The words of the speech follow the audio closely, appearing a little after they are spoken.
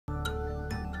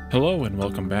Hello and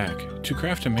welcome back to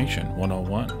Craftomation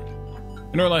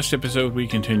 101. In our last episode, we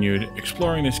continued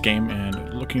exploring this game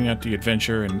and looking at the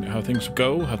adventure and how things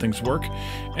go, how things work,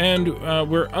 and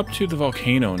we're up to the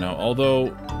volcano now, although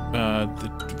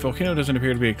the volcano doesn't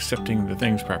appear to be accepting the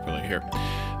things properly here.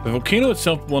 The volcano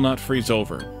itself will not freeze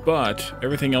over, but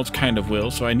everything else kind of will,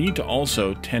 so I need to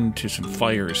also tend to some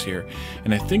fires here.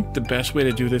 And I think the best way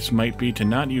to do this might be to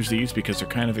not use these because they're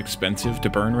kind of expensive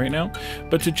to burn right now,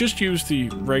 but to just use the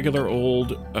regular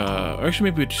old,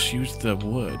 actually maybe we just use the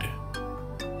wood.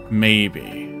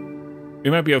 Maybe.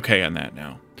 We might be okay on that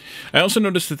now. I also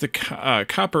noticed that the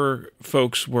copper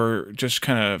folks were just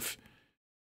kind of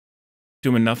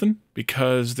doing nothing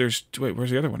because there's... Wait, where's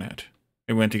the other one at?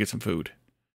 They went to get some food.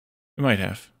 We might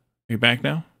have. Are you back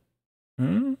now?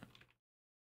 Hmm?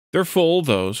 They're full,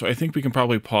 though, so I think we can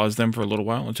probably pause them for a little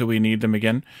while until we need them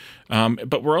again.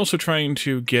 But we're also trying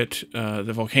to get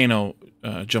the volcano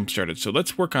jump-started, so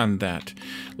let's work on that.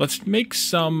 Let's make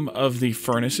some of the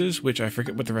furnaces, which I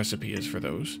forget what the recipe is for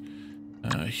those.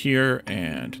 Here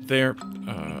and there.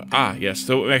 Yes,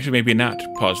 so actually maybe not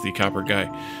pause the copper guy.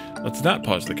 Let's not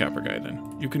pause the copper guy,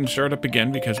 then. You can start up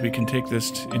again, because we can take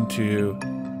this into...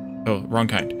 Oh, wrong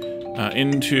kind.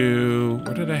 Into...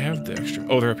 Where did I have the extra?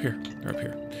 Oh, they're up here. They're up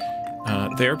here.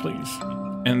 There, please.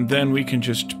 And then we can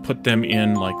just put them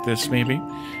in like this, maybe.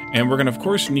 And we're going to, of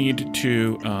course, need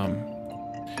to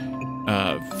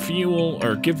fuel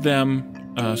or give them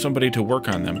somebody to work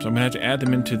on them. So I'm going to have to add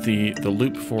them into the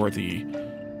loop for the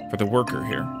worker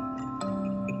here.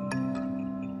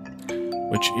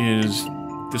 Which is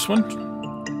this one.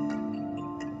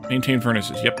 Maintain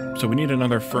furnaces. Yep. So we need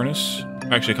another furnace.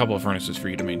 Actually, a couple of furnaces for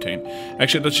you to maintain.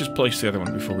 Actually, let's just place the other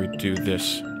one before we do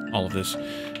this. All of this.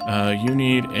 You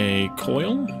need a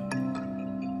coil.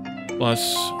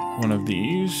 Plus one of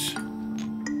these.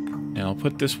 And I'll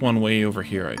put this one way over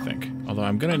here, I think. Although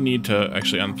I'm going to need to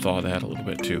actually unthaw that a little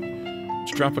bit, too.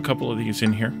 Let's drop a couple of these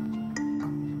in here.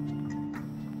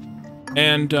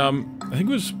 And I think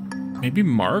it was maybe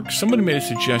Mark. Somebody made a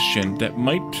suggestion that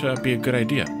might be a good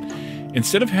idea.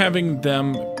 Instead of having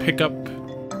them pick up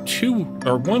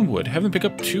one wood, have them pick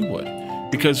up 2 wood,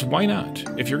 because why not?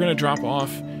 If you're going to drop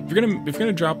off, if you're going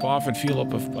to drop off and fuel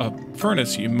up a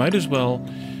furnace, you might as well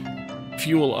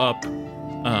fuel up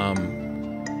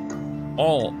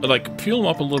fuel them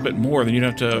up a little bit more than you'd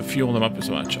have to fuel them up as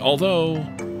much. Although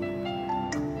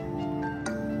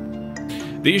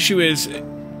the issue is,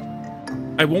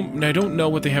 I don't know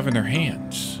what they have in their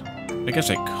hands. I guess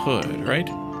I could, right?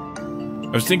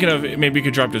 I was thinking of maybe you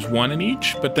could drop just 1 in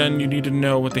each, but then you need to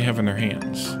know what they have in their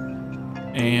hands.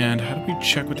 And how do we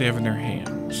check what they have in their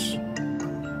hands?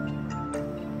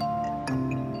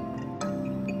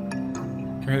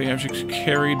 Compare the objects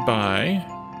carried by.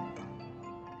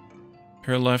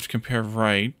 Compare left, compare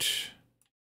right.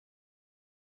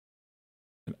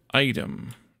 An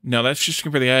item. No, that's just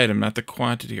compare the item, not the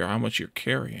quantity or how much you're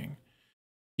carrying.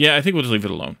 Yeah, I think we'll just leave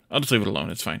it alone. I'll just leave it alone.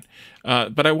 It's fine.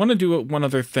 But I want to do one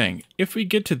other thing. If we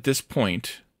get to this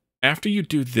point, after you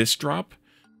do this drop,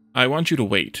 I want you to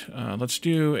wait. Let's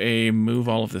do a move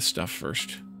all of this stuff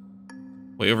first.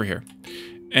 Way over here.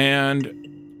 And...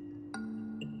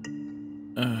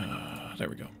 there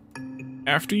we go.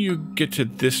 After you get to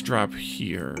this drop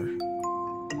here...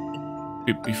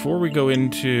 Before we go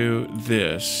into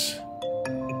this...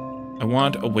 I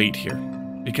want a wait here.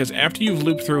 Because after you've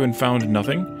looped through and found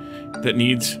nothing that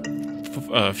needs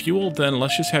fuel, then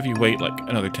let's just have you wait like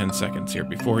another 10 seconds here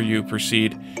before you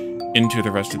proceed into the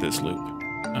rest of this loop.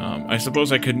 I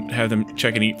suppose I could have them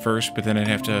check and eat first, but then I'd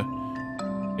have to...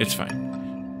 It's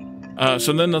fine.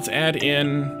 So then let's add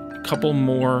in a couple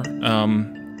more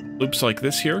loops like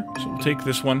this here. So we'll take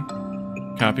this one,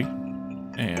 copy,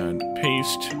 and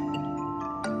paste.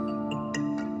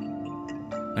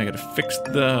 I gotta fix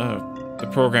the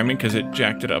programming because it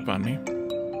jacked it up on me.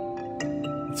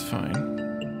 That's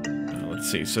fine.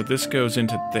 Let's see. So this goes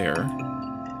into there.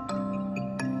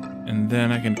 And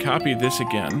then I can copy this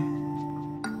again.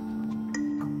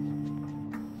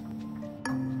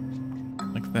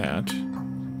 Like that.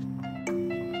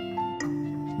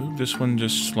 Move this one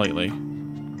just slightly.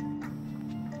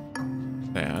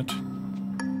 That.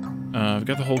 I've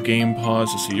got the whole game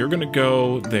paused. So you're going to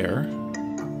go there.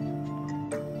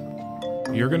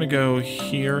 You're going to go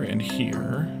here and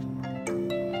here.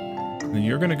 And then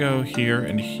you're going to go here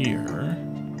and here.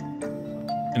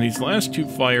 And these last 2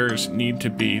 fires need to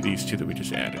be these 2 that we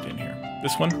just added in here.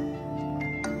 This one.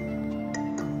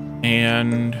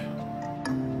 And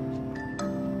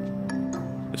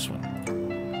this one.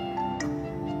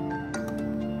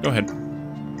 Go ahead.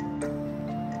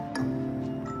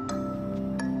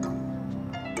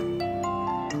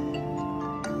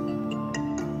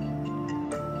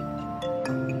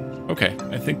 Okay,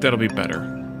 I think that'll be better.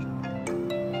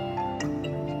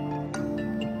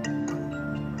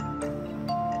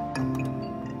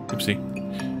 Oopsie.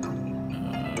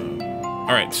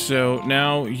 Alright, so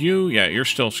now yeah, you're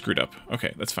still screwed up.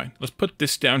 Okay, that's fine. Let's put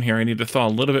this down here. I need to thaw a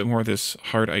little bit more of this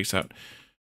hard ice out.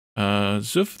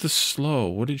 Zuf the Slow,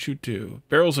 what did you do?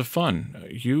 Barrels of Fun.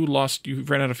 You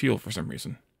ran out of fuel for some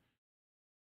reason.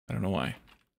 I don't know why.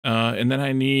 And then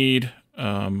I need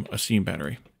a steam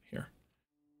battery here.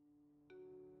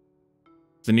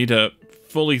 So I need to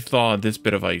fully thaw this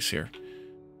bit of ice here.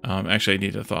 Actually, I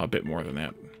need to thaw a bit more than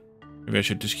that. Maybe I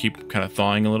should just keep kind of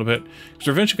thawing a little bit. Because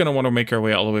we're eventually going to want to make our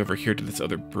way all the way over here to this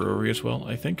other brewery as well,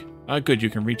 I think. Good,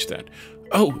 you can reach that.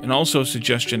 Oh, and also a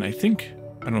suggestion, I think.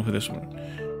 I don't know who this one.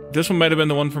 This one might have been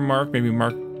the one from Mark. Maybe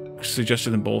Mark suggested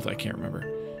them both. I can't remember.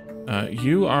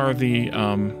 You are the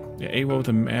AWO with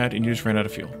the mad, and you just ran out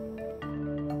of fuel.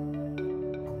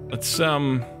 Let's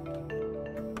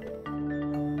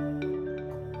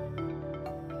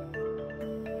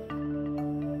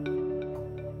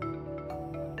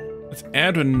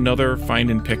add another find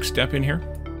and pick step in here.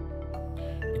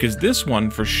 Because this one,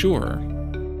 for sure,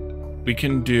 we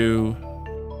can do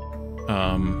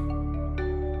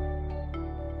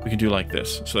like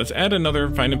this. So let's add another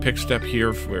find and pick step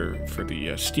here for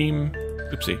the steam.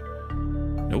 Oopsie.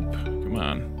 Nope. Come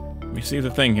on. Let me see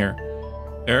the thing here.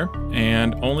 There.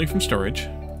 And only from storage.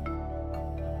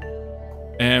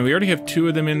 And we already have 2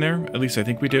 of them in there. At least I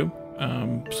think we do.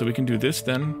 So we can do this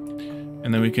then.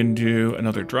 And then we can do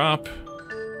another drop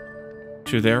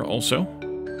to there also.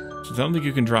 So I don't think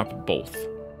you can drop both.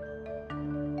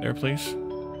 There, please.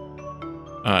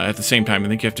 At the same time, I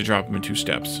think you have to drop them in 2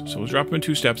 steps. So we'll drop them in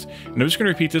 2 steps. And I'm just going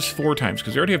to repeat this 4 times,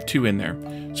 because we already have 2 in there.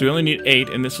 So we only need 8,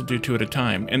 and this will do 2 at a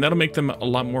time. And that'll make them a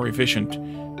lot more efficient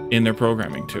in their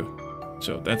programming, too.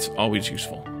 So that's always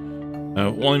useful.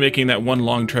 Only making that one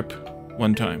long trip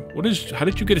 1 time. How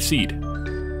did you get a seed?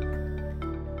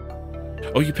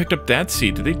 Oh, you picked up that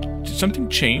seed. Did something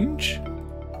change?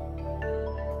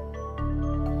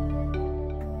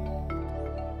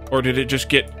 Or did it just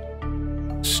get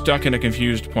stuck in a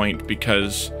confused point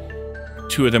because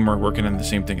 2 of them were working on the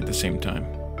same thing at the same time?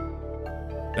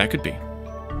 That could be.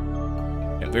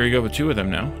 Yeah, there you go with 2 of them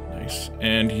now. Nice.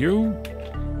 And you...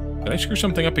 Did I screw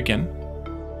something up again?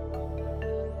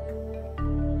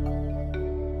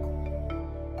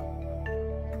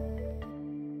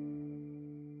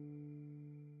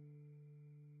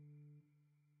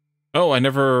 Oh, I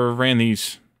never ran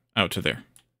these out to there.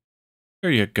 There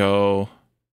you go.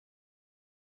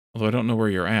 Although I don't know where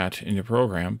you're at in your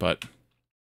program, but...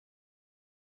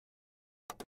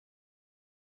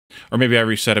 Or maybe I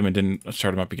reset them and didn't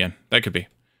start them up again. That could be.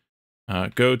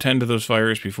 Go tend to those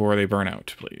fires before they burn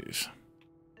out, please.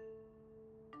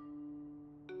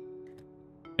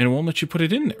 And it won't let you put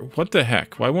it in there. What the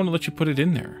heck? Why won't it let you put it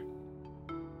in there?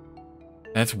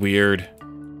 That's weird.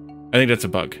 I think that's a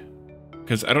bug.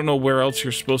 Because I don't know where else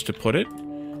you're supposed to put it.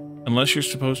 Unless you're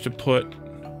supposed to put...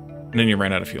 And then you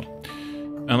ran out of fuel.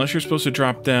 Unless you're supposed to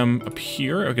drop them up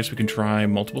here. I guess we can try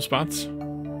multiple spots.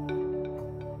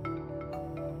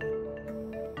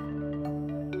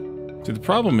 See, the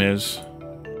problem is...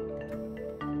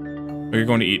 Oh, you're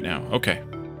going to eat now. Okay.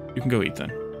 You can go eat then.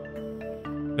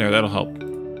 There, that'll help.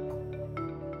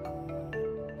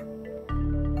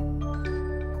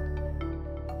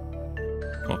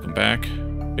 Welcome back,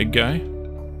 big guy.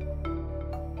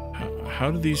 How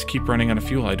do these keep running out of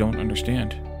fuel? I don't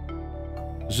understand.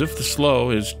 Zif the Slow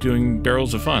is doing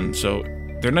barrels of fun, so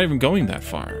they're not even going that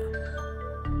far.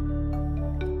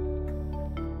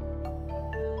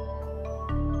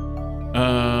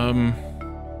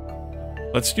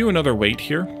 Let's do another wait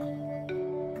here.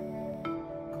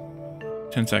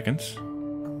 10 seconds.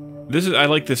 I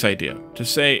like this idea. To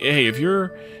say, hey, if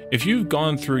you've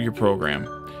gone through your program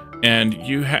and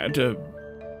you had to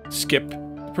skip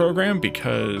the program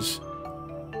because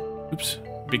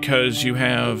you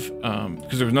have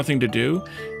because there was nothing to do,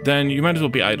 then you might as well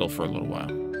be idle for a little while.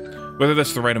 Whether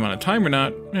that's the right amount of time or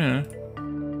not,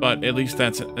 but at least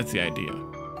that's the idea.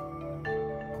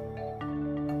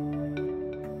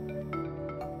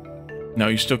 No,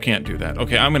 you still can't do that.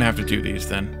 Okay, I'm gonna have to do these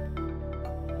then.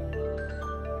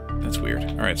 That's weird.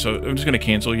 All right, so I'm just gonna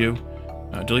cancel you,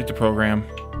 delete the program,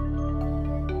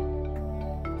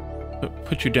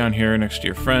 put you down here next to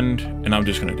your friend, and I'm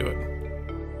just gonna do it.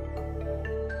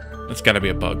 That's gotta be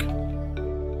a bug.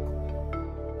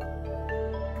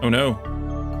 Oh no.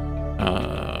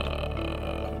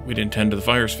 We didn't tend to the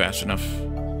fires fast enough.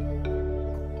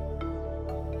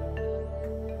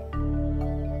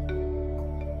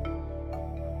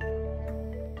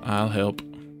 I'll help.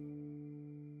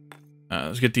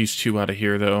 Let's get these 2 out of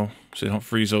here, though. so they don't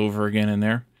freeze over again in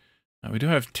there. We do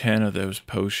have 10 of those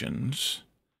potions.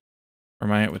 Where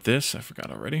am I at with this? I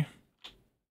forgot already.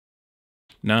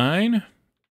 9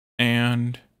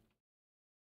 and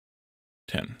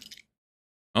 10.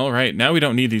 All right, now we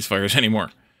don't need these fires anymore.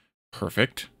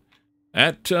 Perfect.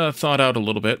 That thawed out a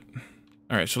little bit.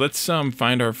 All right, so let's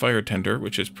find our fire tender,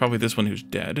 which is probably this one who's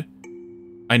dead.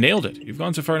 I nailed it. You've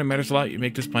gone so far and it matters a lot. You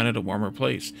make this planet a warmer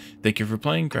place. Thank you for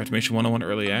playing Craftomation 101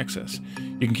 Early Access.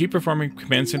 You can keep performing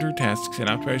command center tasks and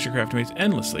optimize your Craftomates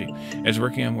endlessly as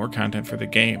working on more content for the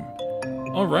game.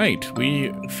 All right,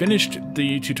 we finished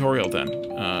the tutorial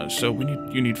then. So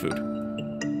you need food.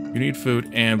 You need food,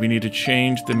 and we need to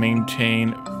change the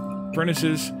maintain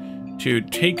furnaces to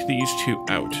take these two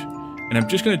out. And I'm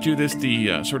just going to do this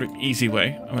the sort of easy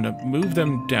way. I'm going to move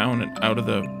them down and out of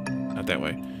the... not that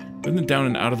way. Move them down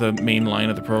and out of the main line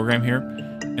of the program here.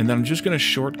 And then I'm just going to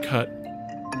shortcut...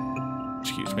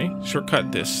 excuse me.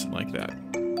 Shortcut this like that.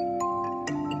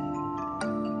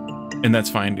 And that's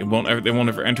fine. They won't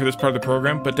ever enter this part of the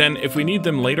program. But then if we need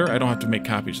them later, I don't have to make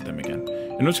copies of them again.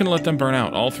 I'm just going to let them burn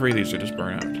out. All 3 of these are just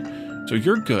burn out. So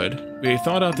you're good. We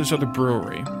thawed out this other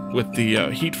brewery with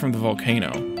the heat from the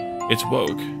volcano. It's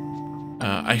woke.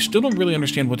 I still don't really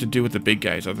understand what to do with the big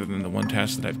guys other than the one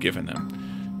task that I've given them.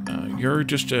 You're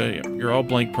just, you're all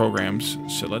blank programs.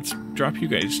 So let's drop you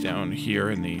guys down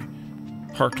here in the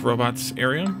parked robots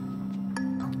area.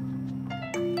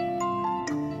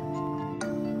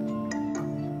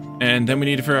 And then we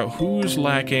need to figure out who's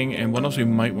lacking and what else we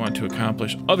might want to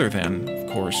accomplish other than,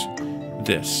 of course,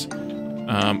 this.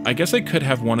 I guess I could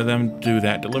have one of them do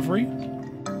that delivery.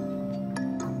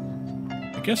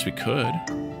 I guess we could.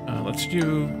 Let's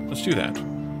do that.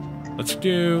 Let's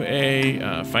do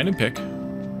a find and pick.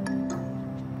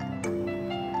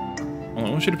 Well, I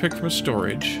want you to pick from a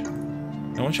storage.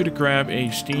 I want you to grab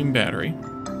a steam battery.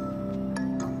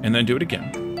 And then do it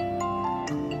again.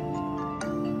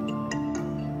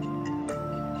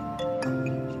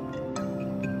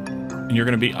 And you're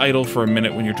going to be idle for a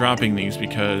minute when you're dropping these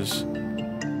because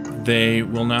they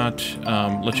will not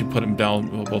let you put them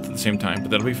down both at the same time.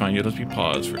 But that'll be fine. You'll just be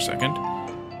paused for a second.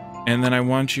 And then I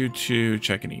want you to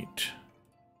check and eat.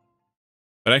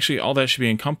 But actually, all that should be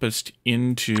encompassed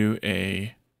into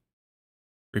a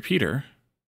repeater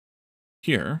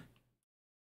here.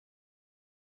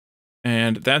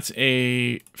 And that's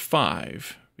a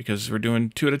 5, because we're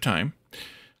doing 2 at a time.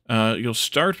 You'll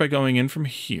start by going in from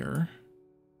here.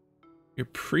 Your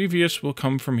previous will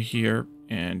come from here,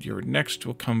 and your next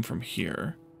will come from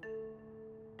here.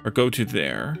 Or go to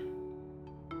there.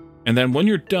 And then when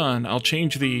you're done, I'll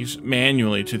change these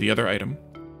manually to the other item,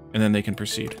 and then they can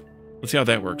proceed. Let's see how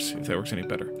that works, if that works any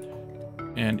better.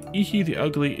 And Ihi the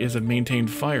Ugly is of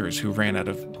Maintained Fires who ran out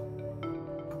of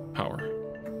power.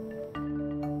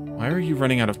 Why are you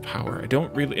running out of power? I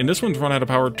don't really... And this one's run out of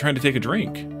power trying to take a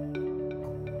drink.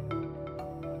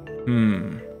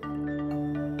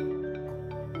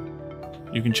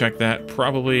 You can check that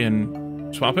probably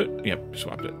and swap it. Yep,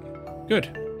 swapped it.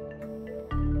 Good.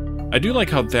 I do like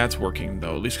how that's working,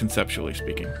 though, at least conceptually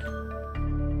speaking.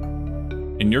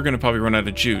 And you're going to probably run out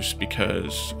of juice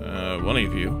because one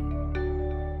of you...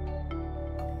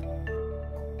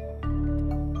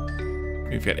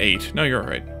 You've got 8. No, you're all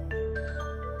right.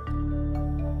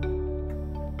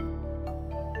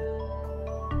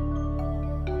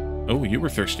 Oh, you were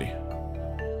thirsty.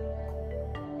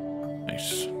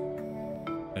 Nice.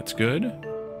 That's good.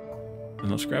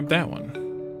 And let's grab that one.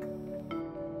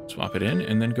 Swap it in,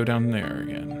 and then go down there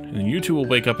again. And then you two will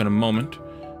wake up in a moment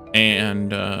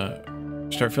and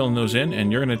start filling those in,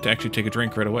 and you're going to actually take a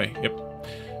drink right away. Yep.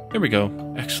 There we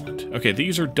go. Excellent. Okay,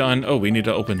 these are done. Oh, we need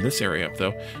to open this area up,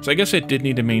 though. So I guess I did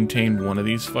need to maintain one of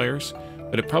these fires,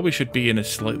 but it probably should be in a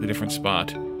slightly different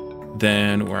spot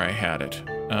than where I had it.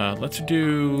 Let's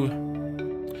do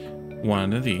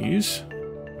one of these.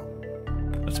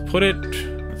 Let's put it...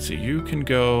 Let's see, you can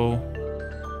go...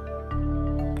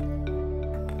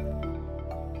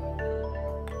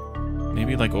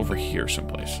 Maybe like over here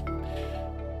someplace.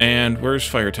 And where's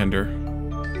Fire Tender?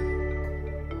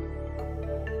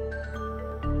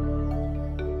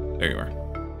 There you are.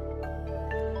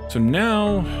 So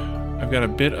now I've got a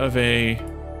bit of a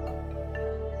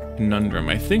conundrum.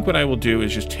 I think what I will do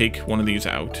is just take one of these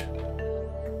out.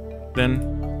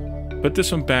 Then put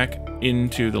this one back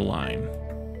into the line.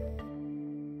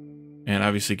 And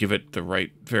obviously give it the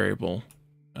right variable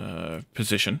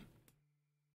position.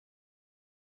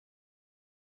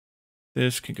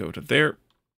 This can go to there.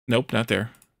 Nope, not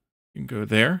there. You can go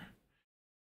there.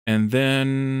 And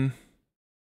then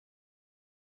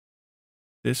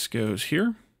this goes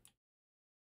here.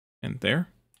 And there.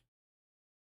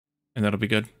 And that'll be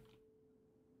good.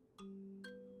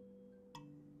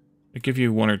 I'll give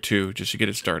you 1 or 2 just to get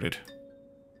it started.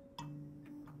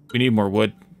 We need more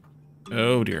wood.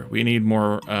 Oh dear, we need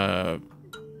more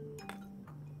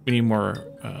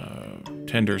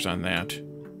tenders on that.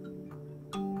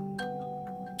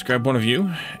 Let's grab one of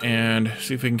you and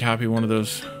see if we can copy one of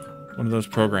those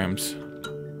programs.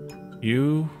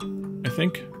 You, I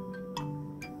think.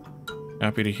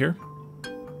 Copy to here.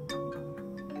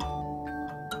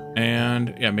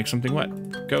 And yeah, make something wet.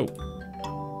 Go.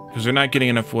 Because they're not getting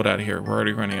enough wood out of here. We're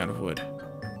already running out of wood.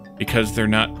 Because they're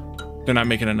not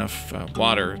making enough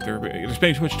water. They're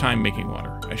spending too much time making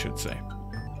water, I should say.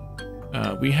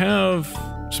 We have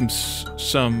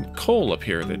some coal up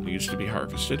here that needs to be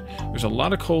harvested. There's a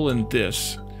lot of coal in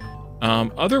this.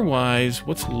 Otherwise,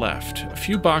 what's left? A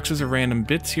few boxes of random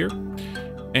bits here,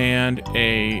 and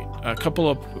a couple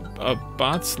of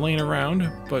bots laying around.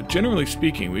 But generally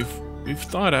speaking, we've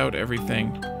thought out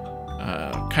everything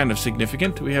kind of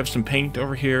significant. We have some paint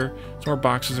over here, some more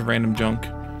boxes of random junk.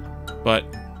 But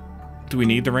do we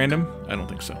need the random? I don't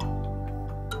think so.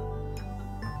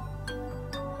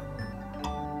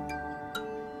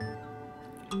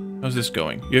 How's this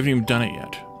going? You haven't even done it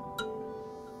yet.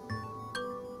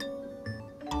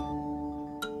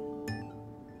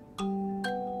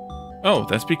 Oh,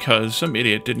 that's because some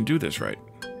idiot didn't do this right.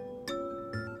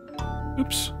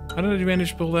 Oops. How did I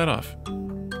manage to pull that off?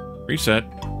 Reset.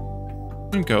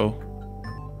 And go.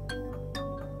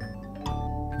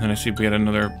 And then I see we had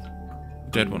another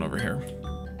dead one over here.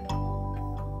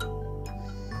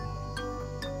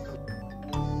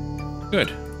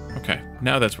 Good. Okay,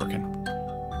 now that's working.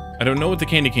 I don't know what the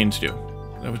candy canes do.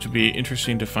 That would be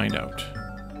interesting to find out.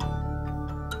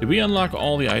 Did we unlock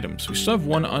all the items? We still have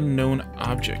one unknown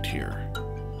object here.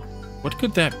 What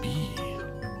could that be?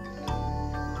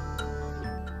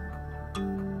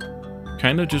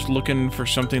 Kind of just looking for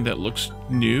something that looks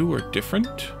new or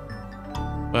different.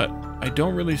 But I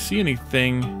don't really see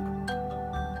anything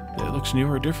that looks new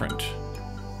or different.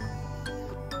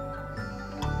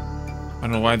 I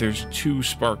don't know why there's 2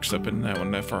 sparks up in that one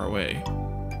that far away.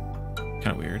 Kind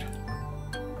of weird.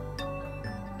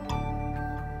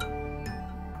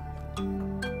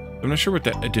 I'm not sure what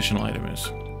that additional item is.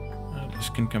 This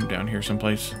can come down here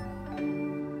someplace.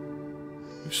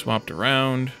 We've swapped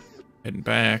around, heading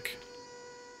back.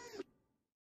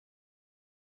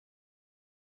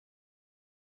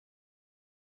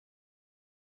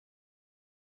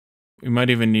 We might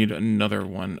even need another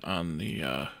one on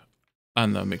the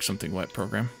Make Something Wet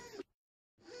program.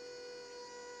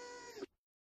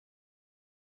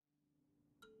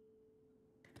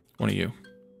 One of you.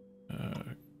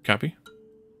 Copy.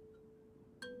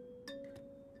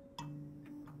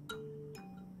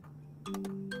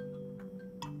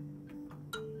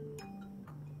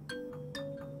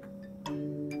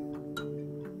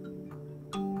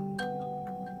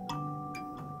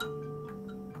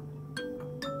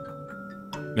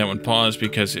 That one paused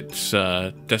because its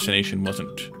destination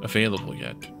wasn't available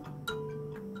yet.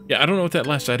 Yeah, I don't know what that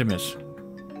last item is.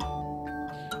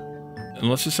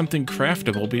 Unless it's something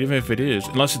craftable, but even if it is,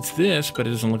 unless it's this, but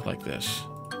it doesn't look like this.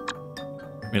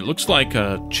 I mean, it looks like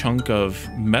a chunk of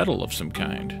metal of some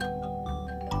kind.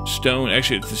 Stone,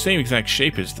 actually, it's the same exact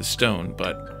shape as the stone,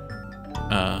 but,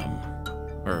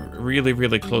 or really,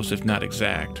 really close, if not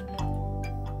exact.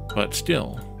 But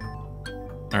still.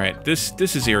 Alright, this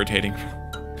is irritating.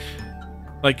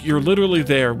 Like, you're literally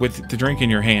there with the drink in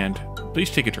your hand. Please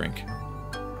take a drink.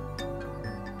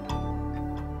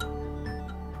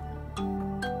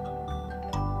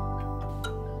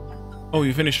 Oh,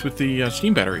 you finished with the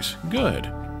steam batteries. Good.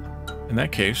 In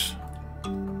that case,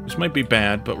 this might be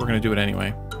bad, but we're going to do it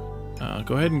anyway.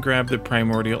 Go ahead and grab the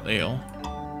primordial ale.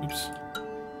 Oops.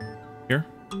 Here.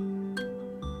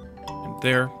 And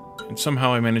there. And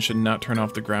somehow I managed to not turn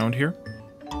off the ground here.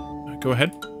 Go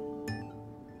ahead.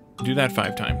 Do that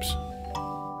 5 times.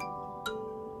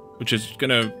 Which is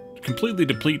going to completely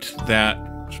deplete that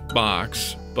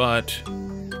box, but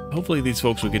hopefully these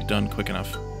folks will get done quick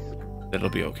enough that it'll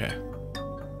be okay.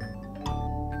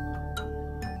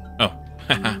 Oh,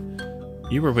 haha.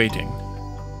 You were waiting.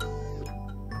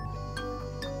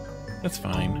 That's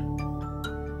fine.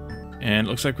 And it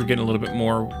looks like we're getting a little bit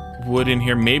more wood in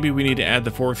here. Maybe we need to add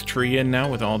the 4th tree in now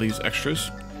with all these extras.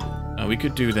 We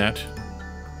could do that.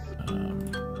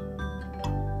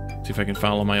 See if I can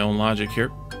follow my own logic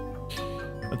here.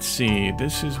 Let's see.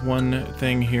 This is one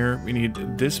thing here. We need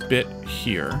this bit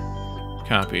here.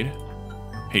 Copied.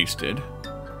 Pasted.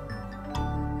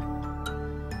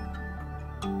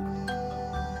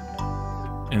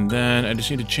 And then I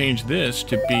just need to change this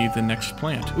to be the next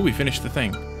plant. Ooh, we finished the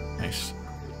thing. Nice.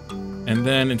 And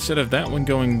then instead of that one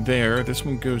going there, this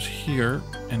one goes here,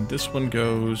 and this one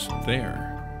goes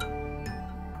there.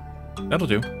 That'll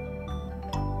do.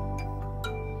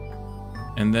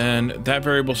 And then that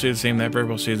variable stays the same, that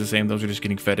variable stays the same. Those are just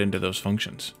getting fed into those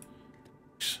functions.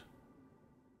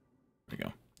 There we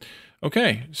go.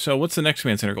 Okay, so what's the next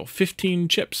command center goal? 15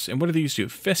 chips. And what do these do?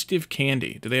 Festive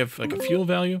candy. Do they have like a fuel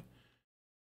value?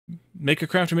 Make a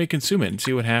craft and may consume it and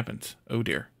see what happens. Oh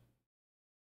dear.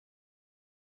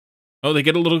 Oh, they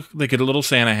get a little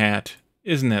Santa hat.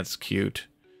 Isn't that cute?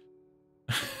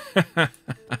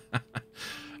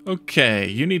 Okay,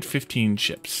 you need 15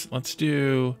 chips. Let's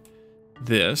do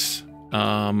this. We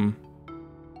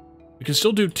can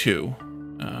still do 2.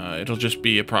 It'll just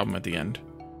be a problem at the end,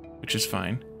 which is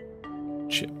fine.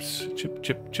 Chips. Chip,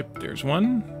 chip, chip. There's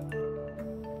one.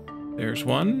 There's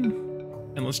one.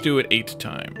 And let's do it 8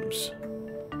 times.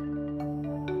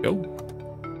 Go.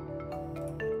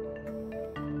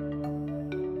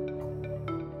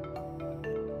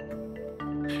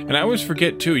 And I always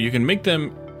forget, too, you can make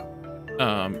them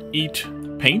eat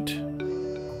paint,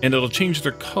 and it'll change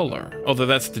their color. Although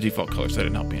that's the default color, so that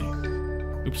didn't help me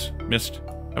any. Oops, missed.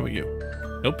 How about you?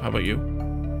 Nope, how about you?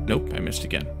 Nope, I missed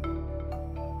again.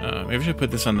 Maybe I should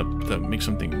put this on the make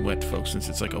something wet, folks, since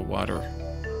it's like a water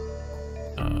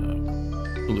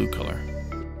blue color.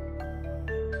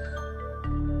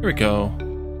 Here we go.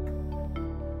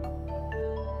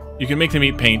 You can make them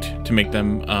eat paint to make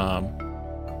them a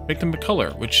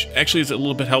color, which actually is a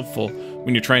little bit helpful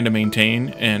when you're trying to maintain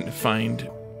and find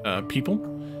people.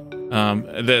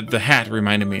 The hat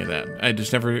reminded me of that. I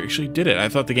just never actually did it. I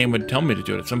thought the game would tell me to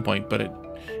do it at some point, but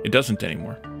it doesn't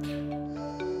anymore.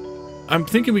 I'm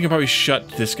thinking we can probably shut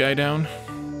this guy down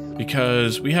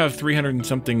because we have 300 and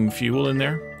something fuel in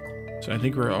there. So I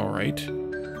think we're all right.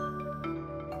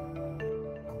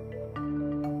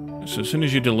 So as soon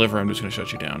as you deliver, I'm just going to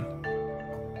shut you down.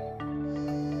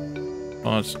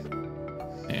 Pause.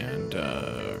 And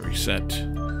reset.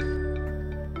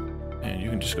 And you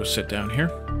can just go sit down here.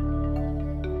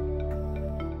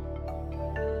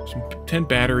 Some 10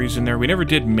 batteries in there. We never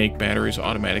did make batteries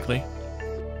automatically.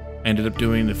 I ended up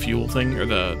doing the fuel thing, or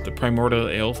the primordial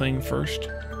ale thing first.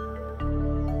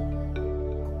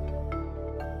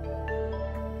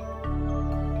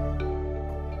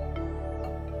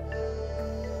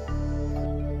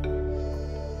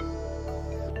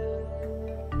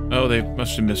 Oh, they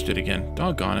must have missed it again.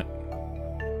 Doggone it.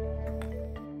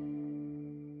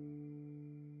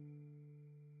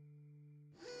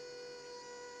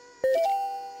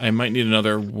 I might need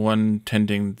another one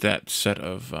tending that set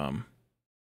of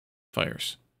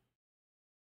fires.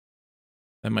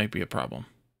 That might be a problem.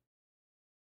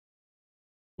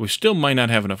 We still might not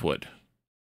have enough wood.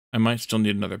 I might still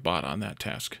need another bot on that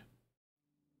task.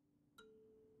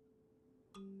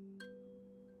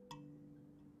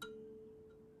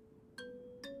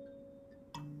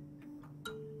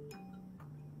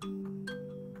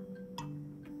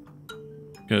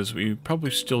 Because we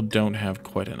probably still don't have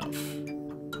quite enough.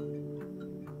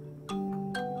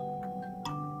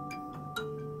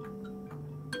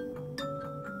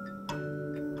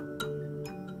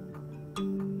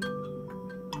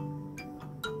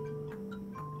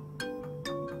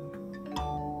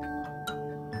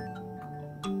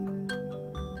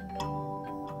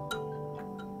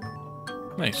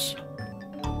 Nice.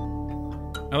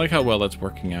 I like how well that's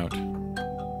working out.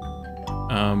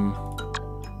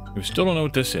 We still don't know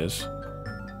what this is.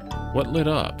 What lit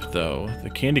up, though?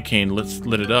 The candy cane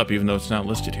lit it up, even though it's not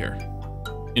listed here.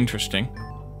 Interesting.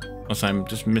 Unless I'm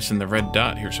just missing the red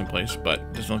dot here someplace, but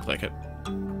it doesn't look like it.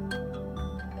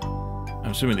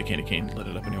 I'm assuming the candy cane lit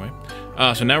it up anyway.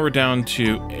 So now we're down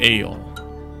to ale.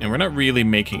 And we're not really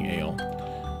making ale.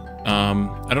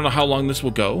 I don't know how long this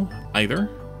will go, either.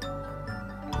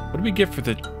 What do we get for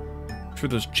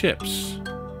those chips?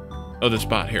 Oh, the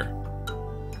spot here.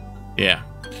 Yeah.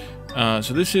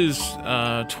 So this is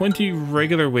 20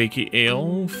 regular Wakey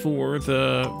Ale for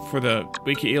the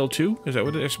Wakey Ale 2. Is that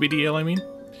what the Speedy Ale I mean?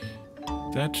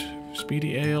 Is that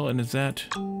Speedy Ale, and is that?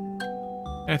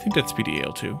 I think that's Speedy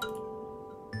Ale 2.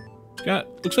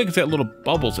 Looks like it's got little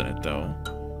bubbles in it though,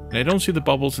 and I don't see the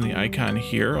bubbles in the icon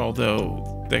here.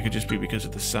 Although that could just be because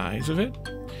of the size of it.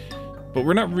 But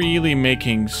we're not really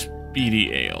making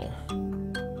Speedy Ale.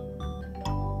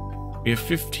 We have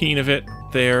 15 of it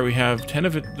there. We have 10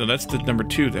 of it. No, that's the number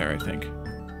 2 there, I think.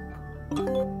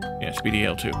 Yeah, Speedy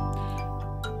Ale 2.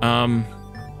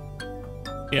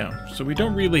 Yeah, so we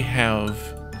don't really have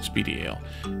Speedy Ale.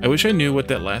 I wish I knew what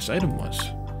that last item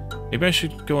was. Maybe I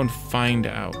should go and find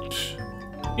out.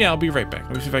 Yeah, I'll be right back.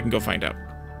 Let me see if I can go find out.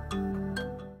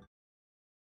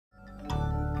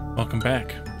 Welcome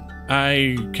back.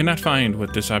 I cannot find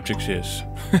what this object is.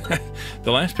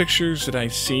 The last pictures that I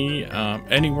see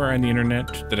anywhere on the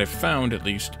internet that I've found, at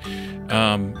least,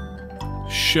 don't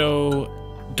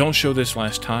show this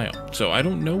last tile. So I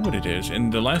don't know what it is,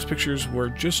 and the last pictures were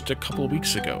just a couple of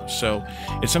weeks ago. So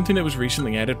it's something that was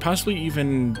recently added, possibly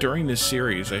even during this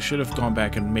series. I should have gone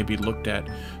back and maybe looked at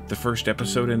the first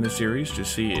episode in the series to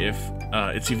see if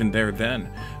it's even there then.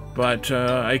 But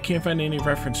I can't find any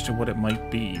reference to what it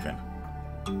might be even.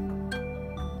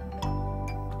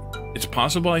 It's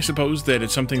possible, I suppose, that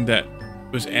it's something that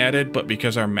was added, but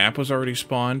because our map was already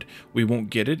spawned, we won't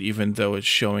get it, even though it's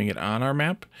showing it on our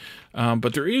map.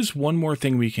 But there is one more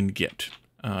thing we can get,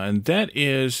 and that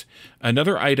is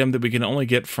another item that we can only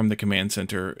get from the command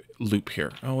center loop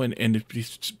here. Oh, and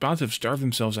these bots have starved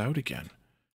themselves out again.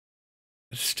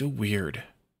 It's still weird.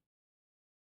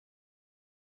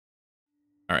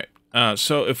 All right,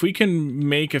 so if we can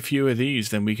make a few of these,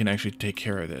 then we can actually take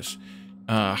care of this.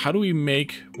 How do we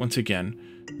make, once again,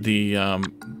 the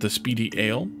speedy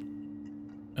ale,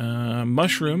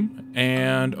 mushroom,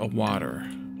 and a water?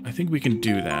 I think we can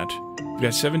do that. We've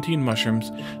got 17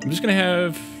 mushrooms. I'm just gonna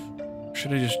have...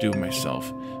 Should I just do it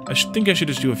myself? I think I should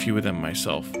just do a few of them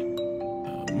myself.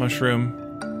 Mushroom,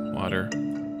 water.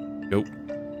 Nope.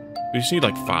 We just need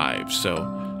like 5, so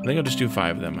I think I'll just do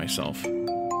 5 of them myself.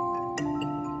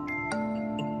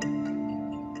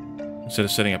 Instead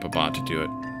of setting up a bot to do it.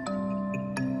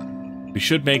 We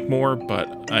should make more, but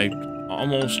I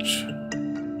almost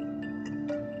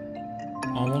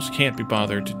can't be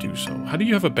bothered to do so. How do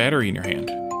you have a battery in your hand?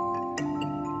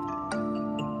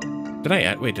 Did I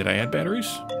add batteries?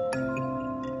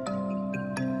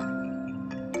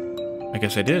 I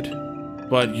guess I did.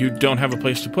 But you don't have a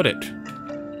place to put it.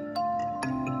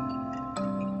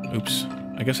 Oops.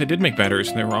 I guess I did make batteries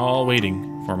and they were all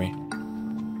waiting for me.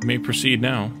 You may proceed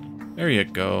now. There you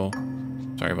go.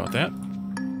 Sorry about that.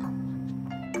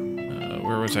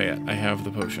 Where was I at? I have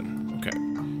the potion. Okay.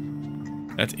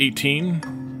 That's 18.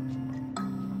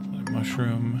 Another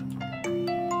mushroom.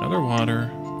 Another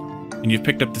water. And you've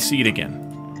picked up the seed again.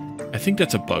 I think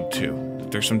that's a bug too.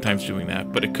 That they're sometimes doing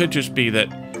that. But it could just be that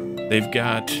they've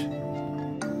got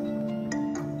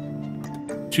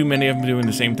too many of them doing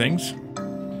the same things.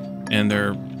 And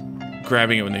they're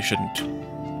grabbing it when they shouldn't.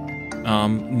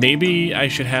 Maybe I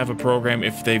should have a program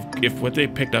if what they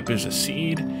picked up is a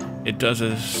seed, it does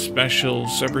a special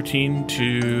subroutine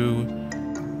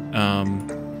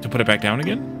to put it back down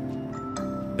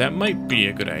again. That might be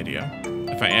a good idea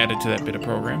if I add it to that bit of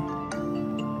program.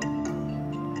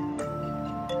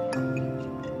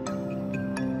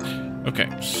 Okay,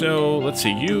 so let's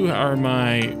see. You are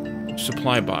my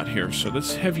supply bot here, so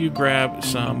let's have you grab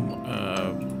some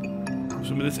of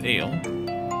this ale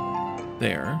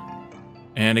there.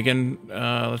 And again,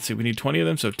 let's see, we need 20 of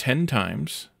them, so 10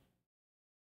 times.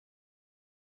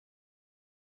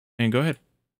 And go ahead.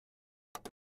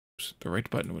 Oops, the right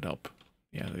button would help.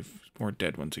 Yeah, they've more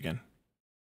dead ones again.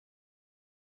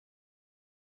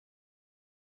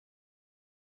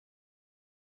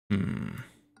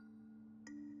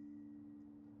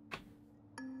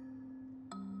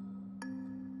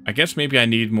 I guess maybe I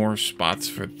need more spots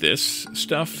for this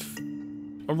stuff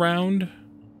around.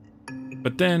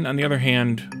 But then, on the other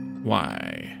hand,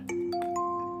 why?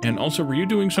 And also, were you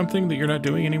doing something that you're not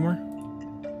doing anymore?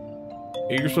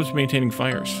 You're supposed to be maintaining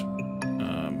fires.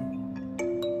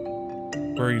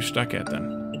 Where are you stuck at, then?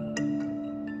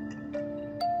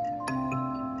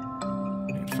 I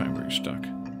need to find where you're stuck.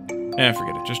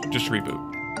 Forget it. Just reboot.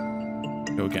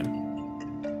 Go again.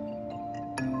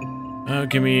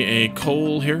 Give me a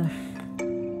coal here.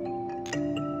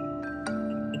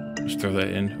 Just throw that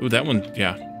in. Ooh, that one,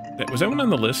 yeah. Was that one on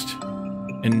the list?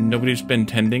 And nobody's been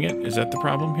tending it? Is that the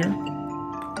problem here?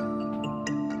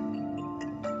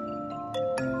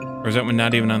 Or is that one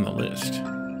not even on the list?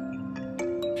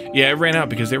 Yeah, it ran out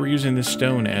because they were using this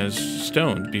stone as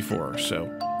stone before, so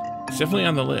it's definitely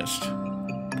on the list.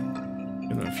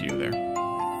 Give them a few there.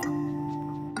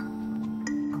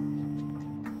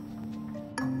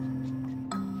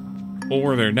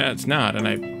 Or it's not, and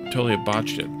I totally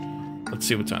botched it. Let's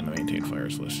see what's on the maintain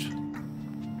fires list.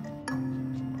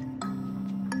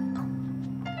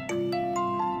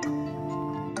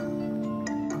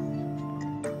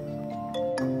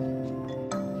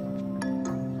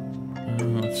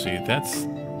 Let's see, that's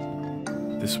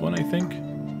this one, I think.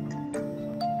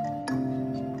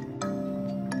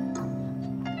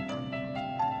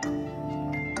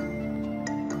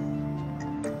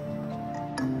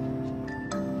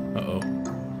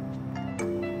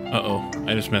 Uh-oh,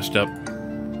 I just messed up,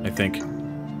 I think.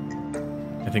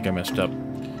 I think I messed up.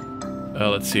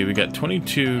 Let's see, we got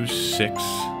 22, 6.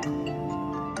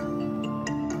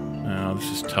 now.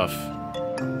 This is tough.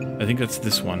 I think that's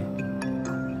this one.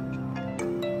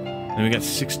 Then we got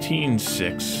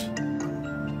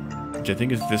 16.6, which I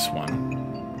think is this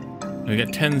one. Then we got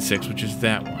 10.6, which is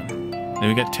that one. Then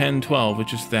we got 10.12,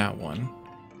 which is that one.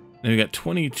 Then we got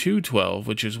 22.12,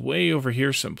 which is way over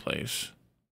here someplace.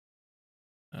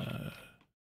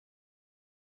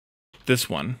 This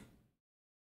one.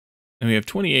 And we have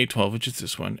 28.12, which is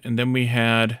this one. And then we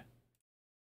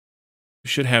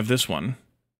should have this one,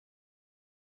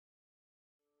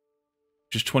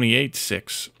 which is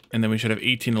 28.6. And then we should have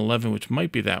 18.11, which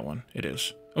might be that one. It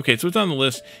is. Okay, so it's on the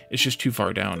list. It's just too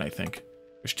far down, I think.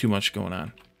 There's too much going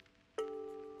on.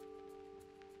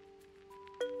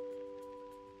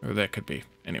 Or that could be.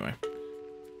 Anyway.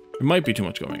 There might be too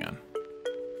much going on.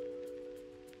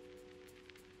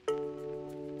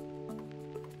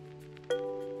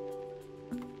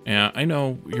 Yeah, I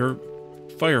know. Your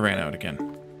fire ran out again.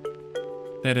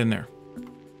 That in there.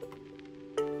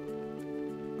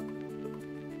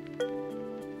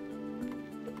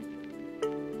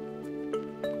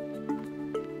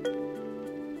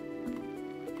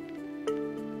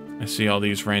 I see all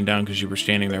these ran down because you were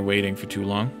standing there waiting for too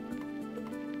long.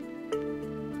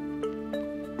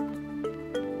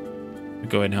 I'll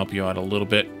go ahead and help you out a little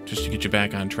bit just to get you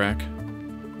back on track.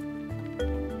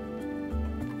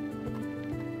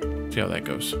 See how that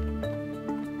goes.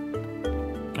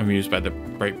 I'm amused by the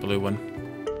bright blue one.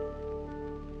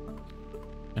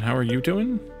 And how are you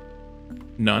doing?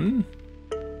 None?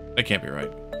 That can't be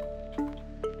right.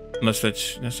 Unless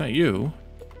that's not you.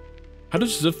 How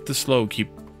does Zif the Slow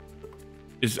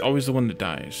is always the one that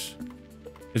dies?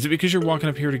 Is it because you're walking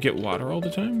up here to get water all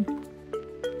the time?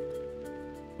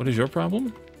 What is your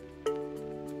problem?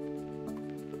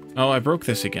 Oh, I broke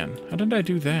this again. How did I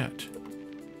do that?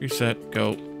 Reset,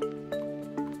 go.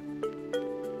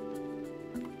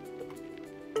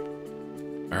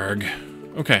 Arg.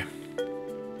 Okay.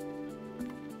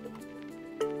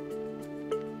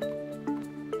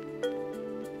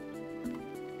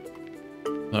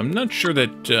 I'm not sure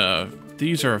that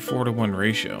these are a 4-to-1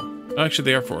 ratio. Actually,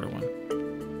 they are 4-to-1.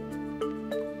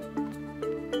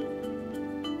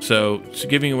 So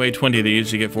giving away 20 of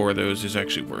these to get 4 of those is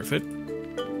actually worth it.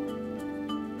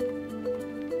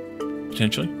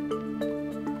 Potentially.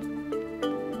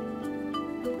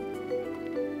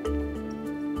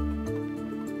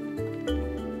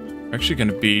 We're actually going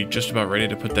to be just about ready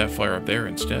to put that fire up there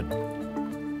instead.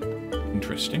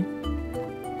 Interesting.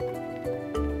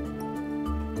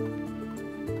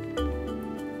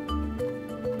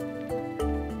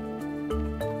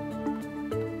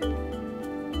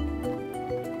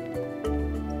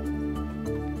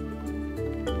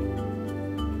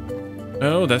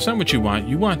 Oh, that's not what you want.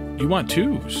 You want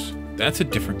 2s. That's a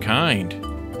different kind.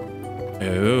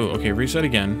 Oh, okay, reset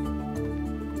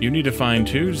again. You need to find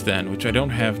 2s then, which I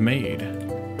don't have made.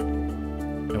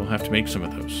 I will have to make some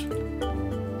of those.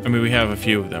 I mean, we have a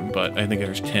few of them, but I think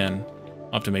there's 10.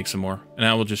 I'll have to make some more. And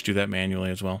I will just do that manually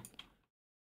as well.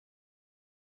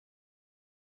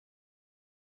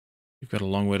 You've got a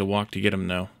long way to walk to get them,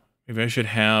 though. Maybe I should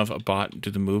have a bot do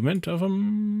the movement of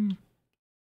them.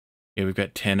 Yeah, we've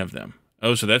got 10 of them.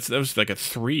 Oh, so that was like a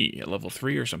level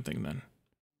 3 or something then.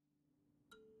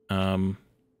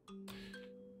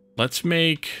 Let's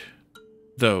make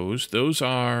those. Those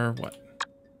are what?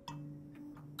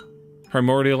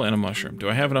 Primordial and a mushroom. Do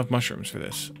I have enough mushrooms for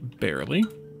this? Barely.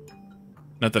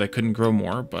 Not that I couldn't grow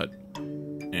more, but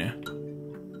yeah.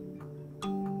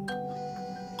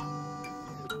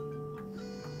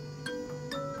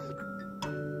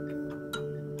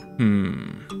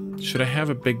 Should I have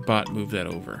a big bot move that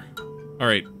over?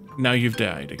 Alright, now you've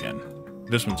died again.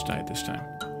 This one's died this time.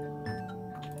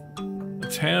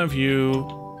 Let's have you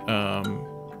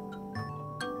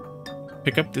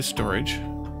pick up this storage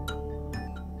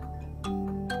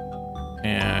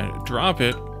and drop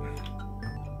it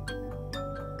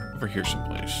over here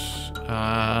someplace.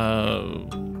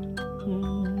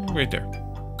 Right there.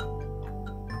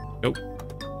 Nope.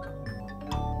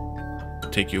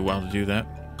 It'll take you a while to do that.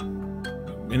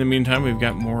 In the meantime, we've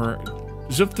got more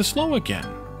Zip the Slow again.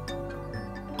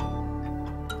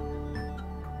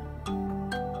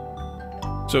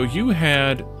 So you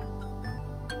had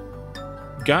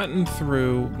gotten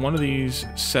through one of these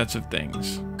sets of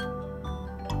things.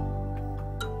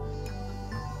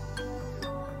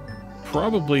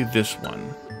 Probably this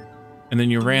one. And then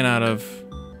you ran out of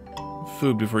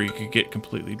food before you could get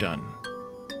completely done.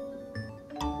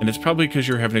 And it's probably because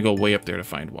you're having to go way up there to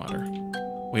find water.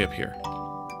 Way up here.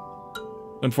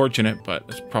 Unfortunate, but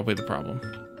it's probably the problem.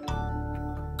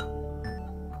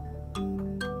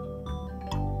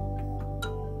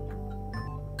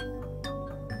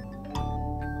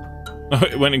 Oh,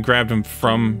 it went and grabbed him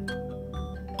from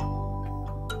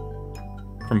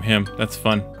him. That's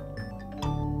fun.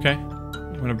 Okay.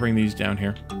 I'm gonna bring these down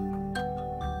here.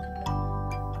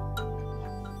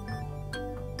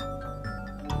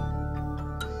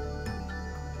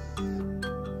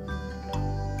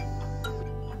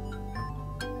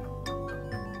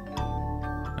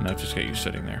 And I've just got you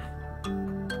sitting there.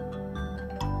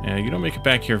 Yeah, you don't make it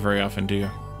back here very often, do you?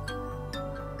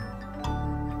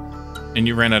 And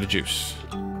you ran out of juice.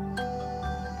 I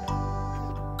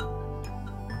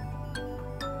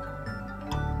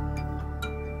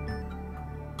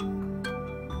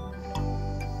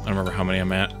don't remember how many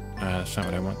I'm at. That's not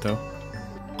what I want, though.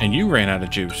 And you ran out of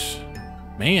juice.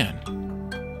 Man.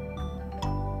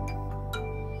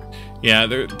 Yeah,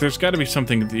 there's got to be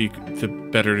something the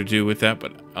better to do with that,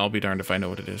 but I'll be darned if I know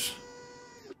what it is.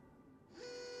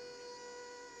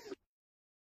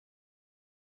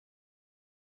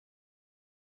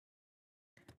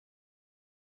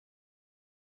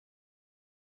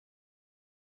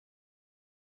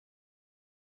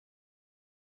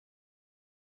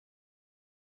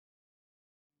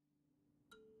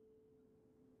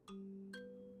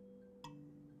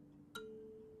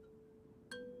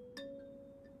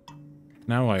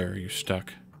 Now why are you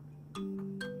stuck?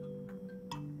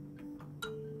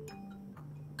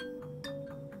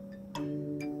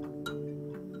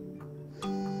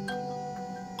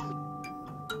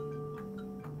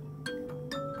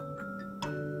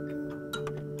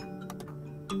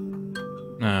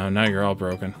 Oh, now you're all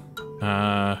broken.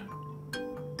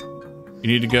 You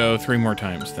need to go 3 more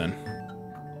times then.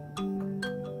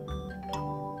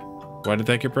 Why did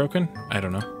that get broken? I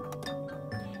don't know.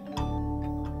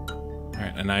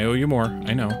 Alright, and I owe you more.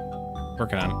 I know.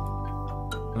 Working on it.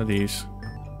 One of these.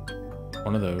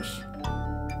 One of those.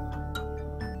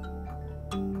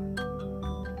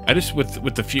 I just,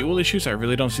 with the fuel issues, I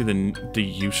really don't see the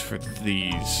use for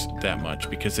these that much,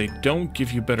 because they don't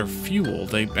give you better fuel.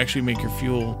 They actually make your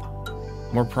fuel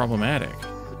more problematic.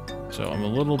 So I'm a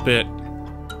little bit,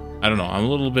 I don't know, I'm a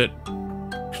little bit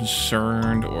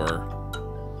concerned, or...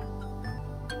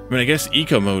 I mean, I guess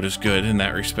eco mode is good in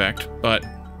that respect, but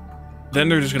then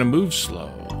they're just going to move slow.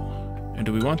 And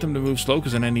do we want them to move slow?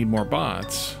 Because then I need more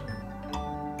bots.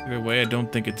 Either way, I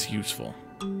don't think it's useful.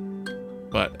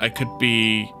 But I could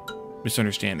be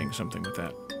misunderstanding something with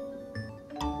that,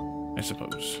 I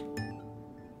suppose.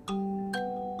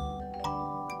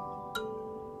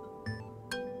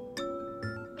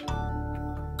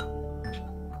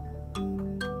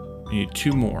 I need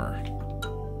 2 more.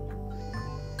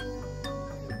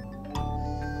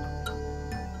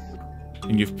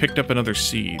 And you've picked up another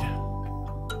seed.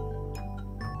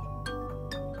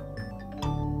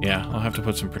 Yeah, I'll have to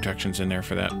put some protections in there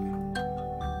for that.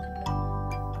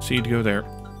 Seed, go there.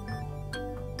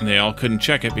 And they all couldn't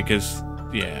check it because,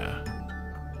 yeah.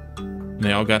 And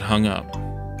they all got hung up.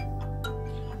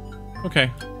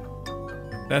 Okay.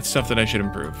 That's stuff that I should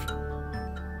improve.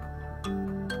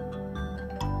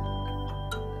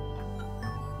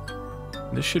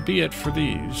 This should be it for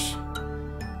these.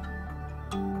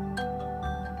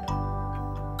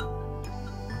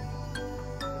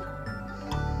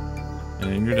 And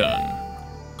then you're done.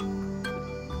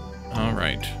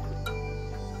 Alright.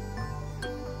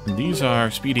 These are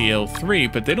Speedy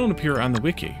L3, but they don't appear on the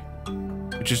wiki.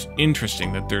 Which is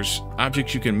interesting, that there's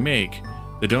objects you can make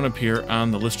that don't appear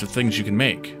on the list of things you can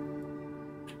make.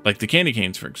 Like the candy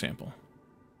canes, for example.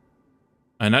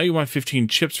 And now you want 15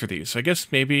 chips for these. So I guess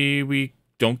maybe we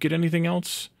don't get anything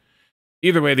else?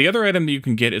 Either way, the other item that you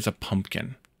can get is a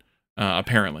pumpkin.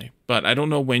 Apparently. But I don't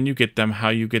know when you get them, how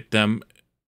you get them,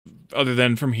 other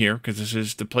than from here, because this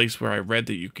is the place where I read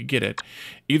that you could get it.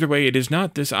 Either way, it is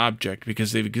not this object,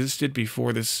 because they've existed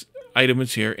before this item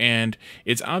was here, and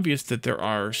it's obvious that there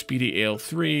are Speedy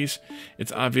Ale3s.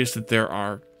 It's obvious that there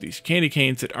are these candy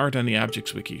canes that aren't on the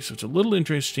objects wiki. So it's a little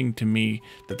interesting to me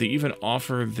that they even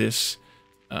offer this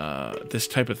this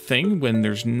type of thing when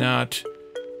there's not...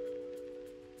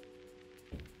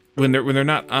 When they're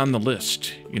not on the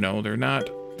list, you know, they're not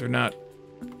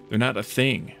a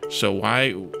thing. So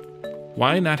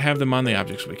why not have them on the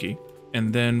objects wiki?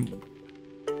 And then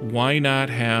why not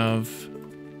have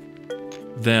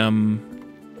them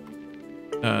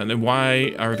then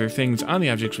why are there things on the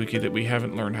objects wiki that we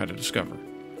haven't learned how to discover?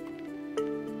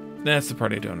 That's the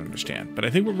part I don't understand. But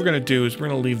I think what we're going to do is we're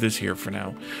going to leave this here for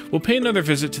now. We'll pay another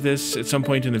visit to this at some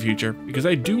point in the future, because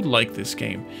I do like this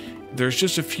game. There's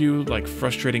just a few like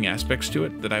frustrating aspects to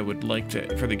it that I would like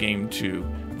for the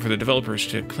developers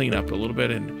to clean up a little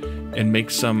bit and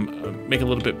make a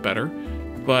little bit better.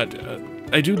 But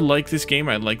I do like this game.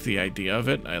 I like the idea of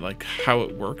it. I like how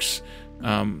it works.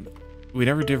 we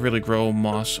never did really grow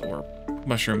moss or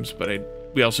mushrooms, but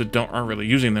we also aren't really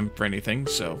using them for anything,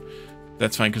 so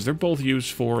that's fine because they're both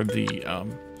used for the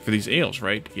for these ales,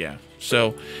 right? Yeah.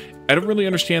 So I don't really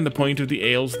understand the point of the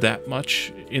ales that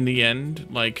much in the end,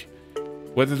 like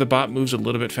whether the bot moves a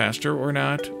little bit faster or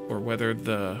not, or whether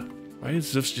why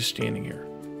is Zoof's just standing here?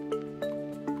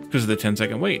 Because of the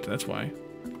 10-second wait. That's why.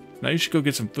 Now you should go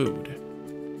get some food,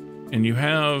 and you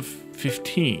have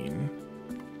 15.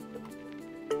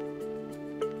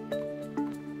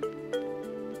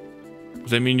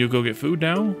 Does that mean you'll go get food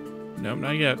now? No,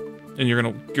 not yet. And you're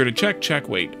gonna check,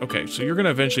 wait. Okay, so you're gonna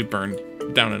eventually burn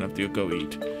down enough to go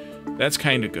eat. That's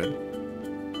kind of good.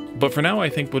 But for now, I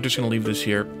think we're just gonna leave this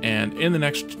here. And in the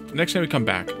next time we come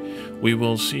back, we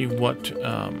will see what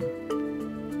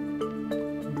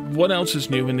else is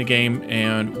new in the game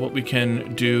and what we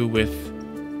can do with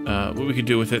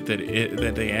it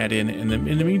that they add in the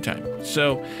meantime.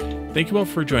 So, thank you all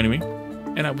for joining me,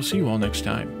 and I will see you all next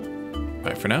time.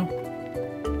 Bye for now.